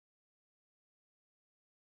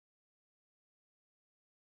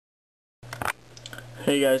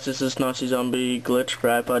Hey guys, this is Nazi Zombie glitch for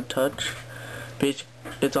iPod Touch.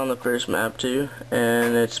 It's on the first map too,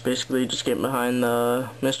 and it's basically just getting behind the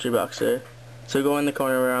mystery box there. So go in the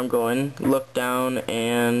corner where I'm going, look down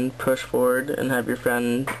and push forward and have your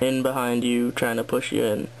friend in behind you trying to push you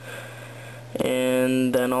in.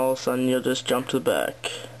 And then all of a sudden you'll just jump to the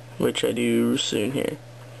back, which I do soon here.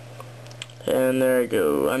 And there I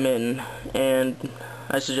go, I'm in. And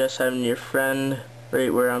I suggest having your friend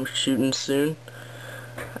right where I'm shooting soon.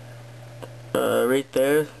 Right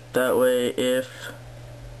there, that way if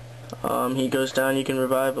he goes down you can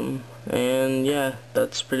revive him. And yeah,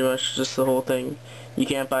 that's pretty much just the whole thing. You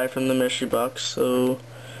can't buy it from the mystery box, so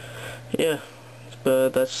yeah, but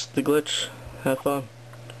that's the glitch. Have fun.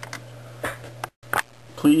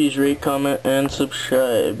 Please rate, comment, and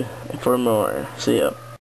subscribe for more. See ya.